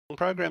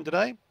Program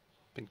today.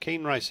 Been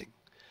keen racing.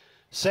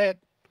 Set.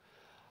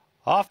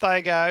 Off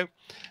they go.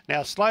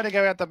 Now, slow to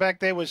go out the back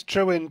there was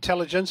True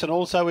Intelligence and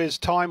also is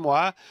Time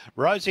War.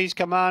 Rosie's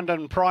Command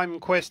and Prime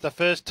Quest, the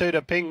first two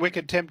to ping.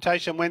 Wicked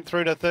Temptation went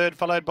through to third,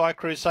 followed by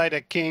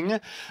Crusader King.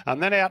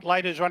 And then out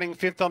late is running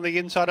fifth on the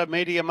inside of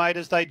Media Maid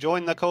as they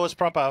join the course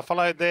proper.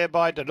 Followed there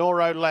by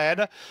Danoro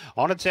Lad.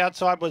 On its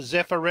outside was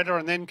Zephyretta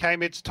and then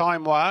came its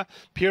Time War.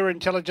 Pure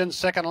Intelligence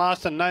second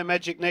last and No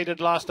Magic Needed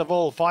last of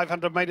all.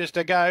 500 metres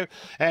to go.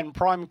 And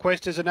Prime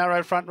Quest is a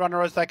narrow front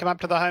runner as they come up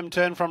to the home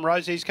turn from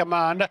Rosie's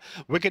Command.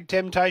 Wicked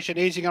Temptation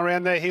easing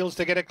around their heels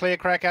to get a clear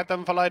crack at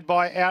them, followed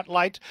by Out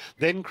Late,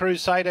 then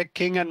Crusader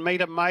King and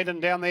Meter Maiden.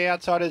 Down the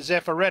outside is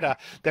Zephyretta.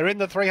 They're in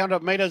the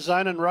 300 metre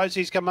zone and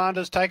Rosie's Command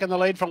has taken the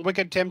lead from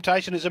Wicked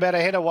Temptation, is about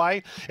a head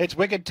away. It's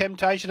Wicked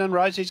Temptation and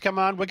Rosie's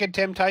Command. Wicked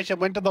Temptation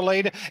went to the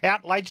lead.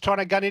 Out Late's trying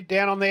to gun it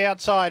down on the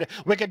outside.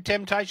 Wicked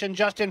Temptation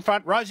just in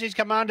front. Rosie's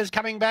Command is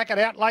coming back and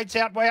Out Late's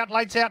out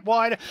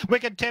wide.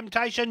 Wicked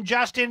Temptation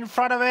just in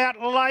front of Out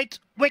Late.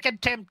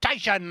 Wicked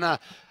Temptation, a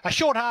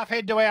short half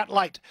head to Out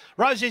Late.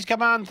 Rosie's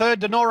Command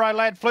third, Danoro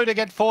Lad flew to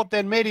get fourth,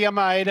 then Media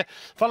Maid,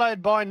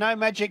 followed by No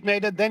Magic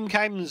Needed, then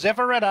came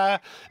Zephyretta,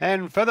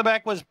 and further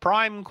back was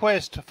Prime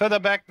Quest. Further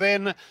back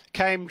then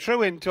came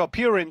True into a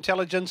Pure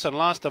Intelligence, and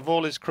last of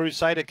all is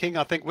Crusader King.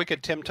 I think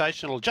Wicked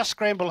Temptation will just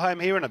scramble home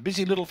here in a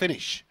busy little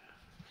finish.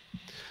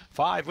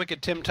 5,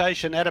 Wicked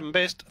Temptation, Adam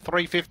Best,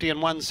 350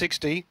 and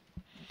 160.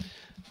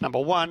 Number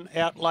 1,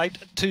 Out Late,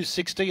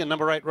 260, and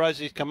number 8,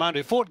 Rosie's Command,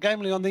 who fought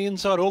gamely on the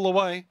inside all the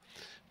way,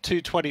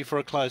 220 for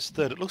a close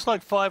third. It looks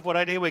like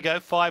 518, here we go,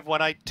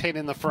 518, 10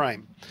 in the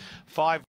frame. 5